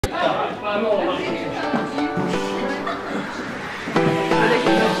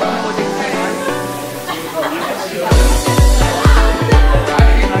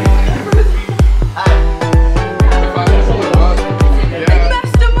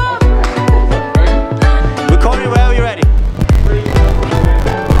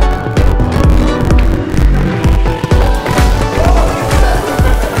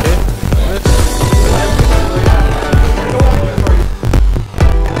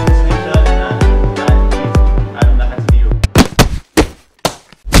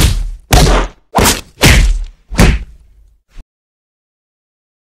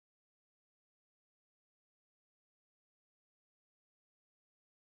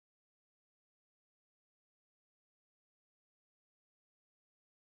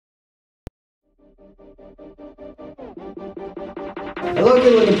Hello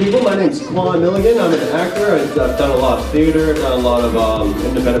good looking people, my name's Quan Milligan, I'm an actor, I've done a lot of theater, done a lot of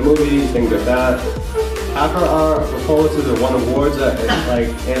independent movies, things like that. After our performances have won awards at like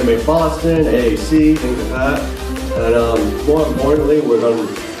Anime Boston, AAC, things like that. And more importantly,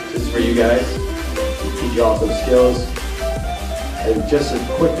 this is for you guys, to teach you all some skills. And just a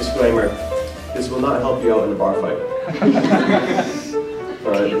quick disclaimer, this will not help you out in a bar fight.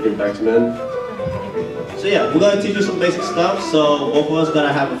 Alright, get back to men. So yeah, we're gonna teach you some basic stuff. So both of us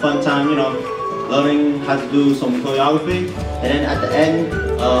gonna have a fun time, you know, learning how to do some choreography. And then at the end,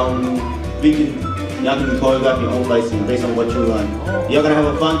 y'all can choreograph your own lesson based on what you learn. Y'all gonna have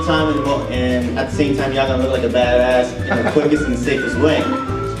a fun time and at the same time, y'all gonna look like a badass in the quickest and safest way.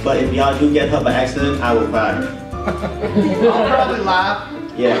 But if y'all do get hurt by accident, I will cry. I'll probably laugh.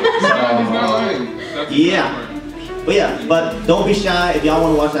 Yeah. But don't be shy. If y'all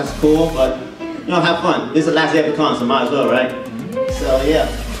wanna watch, that's cool. But you know, have fun. This is the last day of the con, so might as well, right? So yeah.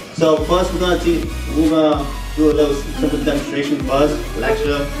 So first we're gonna do a little simple demonstration first,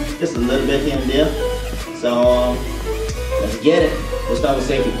 lecture, just a little bit here and there. So let's get it. We'll start with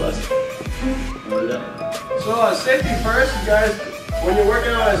safety first. So safety first, you guys, when you're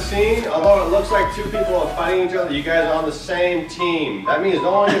working on a scene, although it looks like two people are fighting each other, you guys are on the same team. That means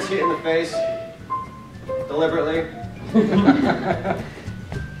no one gets hit in the face deliberately.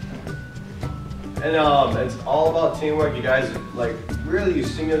 And it's all about teamwork. You guys, like, really you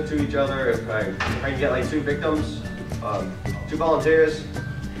sing it to each other. Try and get like 2 victims, 2 volunteers.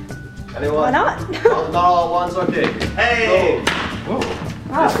 Anyone? Why not? Not all at once, okay. Hey! Whoa.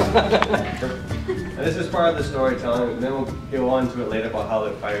 Wow. And this is part of the storytelling, and then we'll go on to it later about how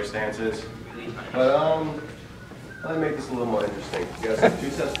the fighter stance is. But let me make this a little more interesting. You guys have 2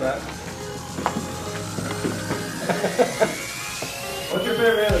 steps back. What's your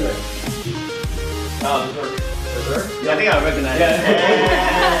favorite anime? Berserk? Yeah, I think I recognize it.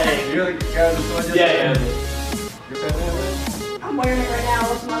 Hey! You're the guy with the sword? Yeah. Your favorite anime? I'm wearing it right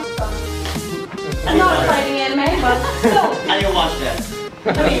now. It's not fun. I'm not fighting anime, but still. How do you watch that? I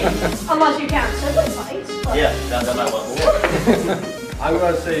mean, unless you count sibling fights. But. Yeah, that might work. I'm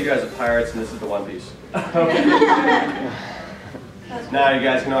going to say you guys are pirates and this is the One Piece. Now you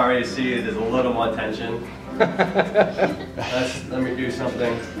guys can already see there's a little more tension. Let me do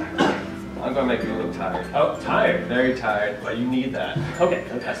something. I'm going to make you look tired. Oh, tired? Very tired, but you need that. Okay.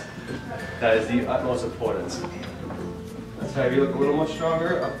 That is the utmost importance. Let's have you look a little more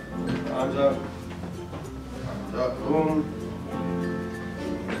stronger. Up, arms up. Arms up, boom.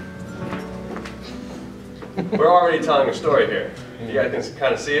 We're already telling a story here. You guys can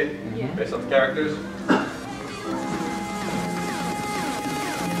kind of see it based off the characters.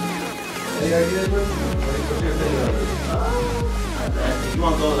 Any ideas, man? What's your opinion on this? If you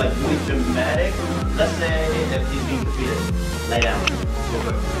want to go like really dramatic, let's say if he's being defeated, lay down. Do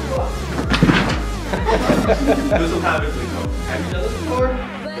some kind of physical. Have you done this before?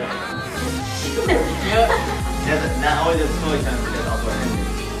 Yeah. Not only the story time, but there's also an ending.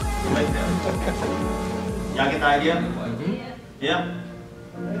 Like that. Y'all get the idea? Yeah?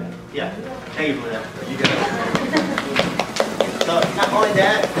 Yeah. Thank you for that. You got it. So not only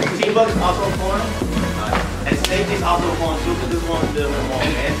that, teamwork is also important. And safety is also important too, because this one's a little bit more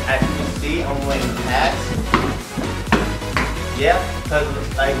intense. As you can see, I'm wearing hats. Yeah, because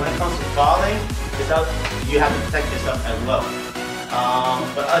like when it comes to falling, you have to protect yourself as well.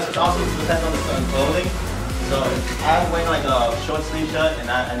 But us, it also depends on the certain clothing. So I'm wearing like a short sleeve shirt, and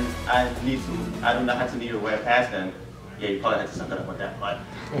I do not have to need to wear pants. Then yeah, you probably have to suck it up with that.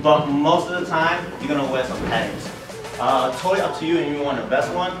 But most of the time, you're gonna wear some padding. Totally up to you, and you want the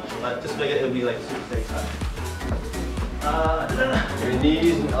best one, but just figure it'll be like super safe time. Your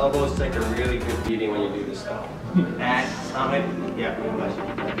knees and elbows take a really good beating when you do this stuff. And stomach, yeah, pretty much.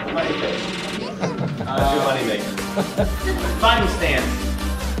 Money face. That's your money maker. Fighting stance.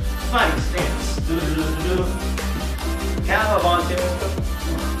 fighting stance. Can I have a volunteer?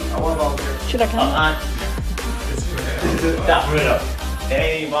 I want to volunteer. Should I come? Stop it up.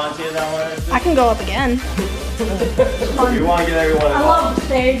 Any volunteers that want to do? I can go up again. You want to get everyone I love the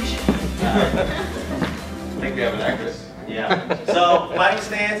stage. I think we have an actress. Yeah. So fighting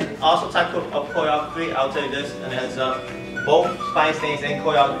stance, also type of choreography. I'll tell you this and a heads up. Both fighting stance and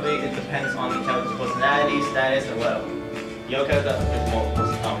choreography, it depends on the character's personality, status, and whatever. Your character is more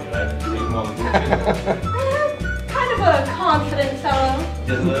comedy, right? He's more Kind of a confident fellow.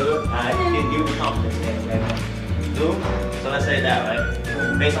 just a little bit. Alright, you be confident. Yeah, Luke, so let's say that, right?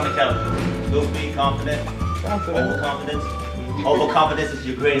 Based on the character. Luke be confident. Overconfidence. Overconfidence is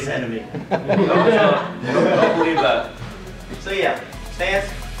your greatest enemy. Don't believe that. So yeah, stance,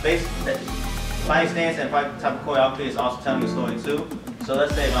 fighting stance and fight type of choreography is also telling a story too. So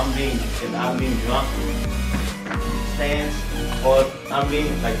let's say if I'm being drunk, stance, or if I'm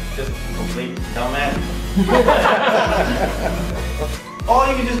being like just a complete dumbass. Or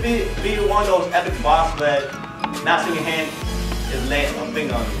you can just be one of those epic boss where not seeing your hand is laying a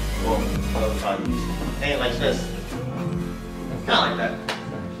finger on you. Or ain't like this. Kind of like that.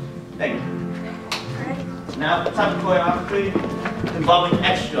 Thank you. Now, the type of choreography involving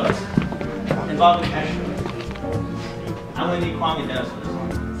extras. I'm gonna need Kwame Dennis for this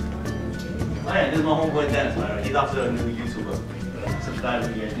one. Oh yeah, this is my homeboy Dennis, by the way. He's also a new YouTuber. Subscribe to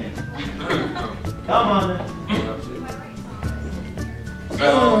get him. Come on.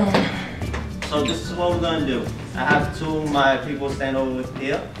 So this is what we're gonna do. I have two of my people stand over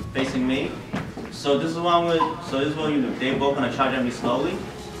here, facing me. So this is what you do. They're both gonna charge at me slowly,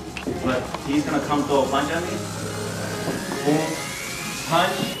 but he's gonna come throw a punch at me. Boom,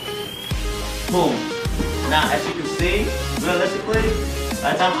 punch, boom. Now, as you can see, realistically,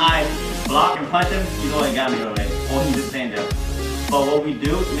 by the time I block and punch him, he's already got me already, or he just stand there. But what we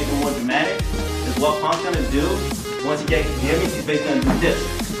do to make it more dramatic is what Punk's gonna do. Once he gets near me, he's basically gonna do this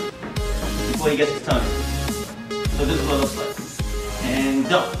before he gets his turn. So this is what it looks like. And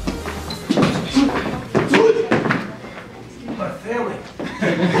go. My family.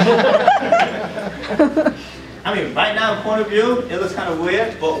 I mean, right now, the point of view, it looks kind of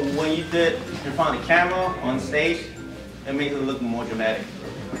weird, but when you did in front of the camera, on stage, it makes it look more dramatic.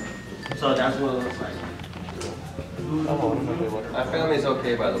 So that's what it looks like. My family's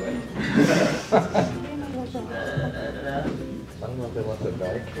okay, by the way. I don't know if they want the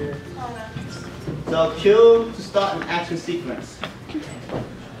back here. So cue to start an action sequence.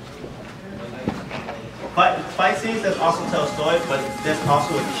 Fight scenes that also tell a story, but there's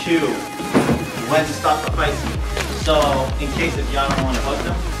also a cue when to start the fight scene. So in case if y'all don't want to hook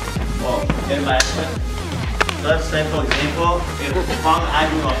them, or anybody else, let's say for example, if I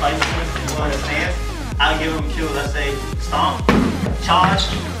do a fight sequence and you understand, I'll give them a cue, let's say stomp, charge,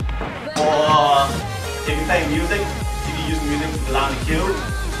 or if you play music, if you use music to allow the cue,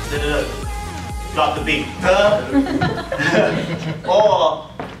 drop the beat. Or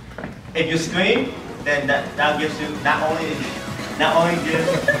if you scream, then that gives you not only gives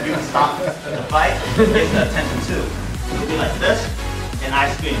you to stop the fight, it gives the attention too. It'll be like this, and I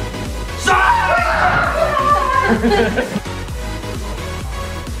scream.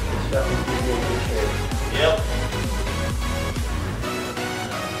 Yep.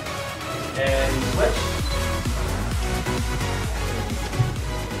 And switch.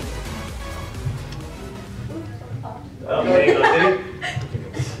 Oh, there you go, dude.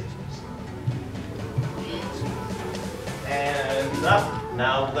 And up.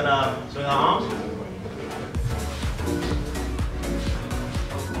 Now we're gonna swing our arms.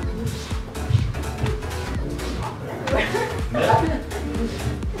 Middle.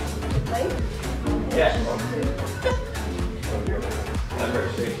 Yeah.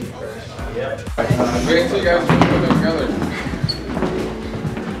 Yep. Wait until you guys put them together.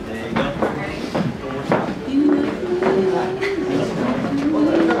 There you go.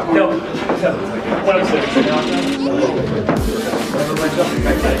 No. What I'm saying.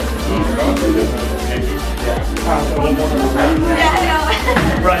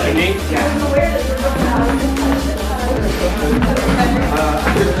 Right, your knee?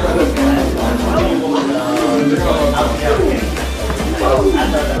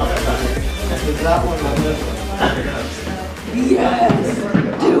 Yes!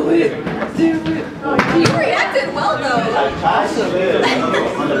 Do it! Do it! You reacted well though. Like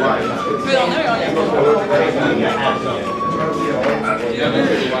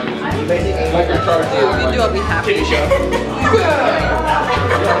a charge. You do, I'll be happy.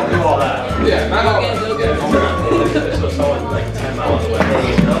 Do all that. Yeah, not all. Yeah. So someone like 10 miles away.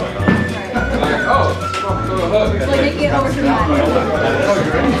 Like, oh, go hug. Like, make it over to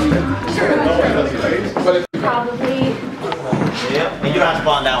me.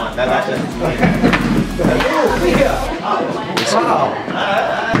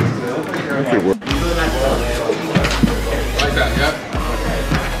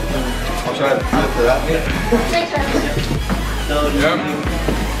 Should I flip to that? So Yep.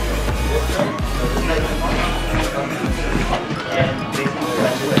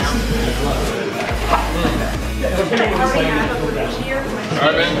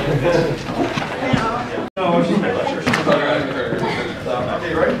 Alright, man.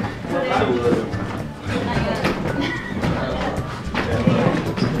 Okay, ready?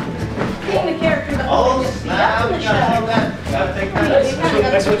 Being the character that Oh, always snap. the You gotta take show. that. You gotta take that.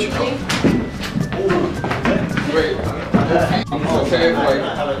 That's what you call. Wait. Okay, if like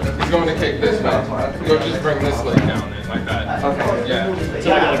he's going to kick this back, you'll just bring this leg down in like that. Okay. Yeah. So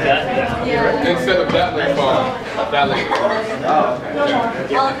like that? Yeah. Instead of that leg falling, that leg falls. Oh,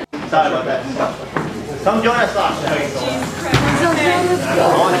 okay. Sorry about that. Come join us, Sasha. I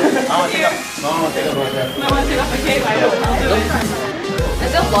want to take up. No, I want to take up. I want to take off my cape. I will do it. I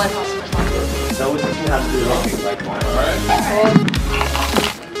still have lollipops in my pocket. So we just have to do it like one. Alright.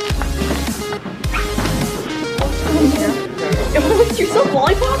 You sell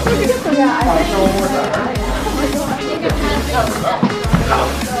lollipops? Where did you get them? Yeah, I think.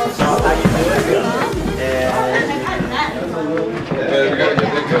 So how you do it? Yeah, we gotta get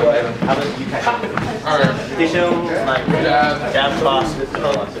that good. How about you catch it? Alright. Addition, like jab cross.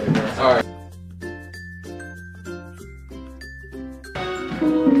 Alright.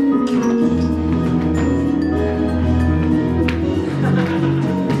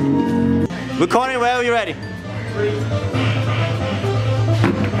 Recording wherever you're ready.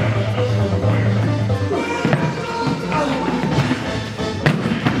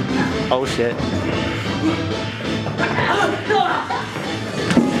 Oh shit.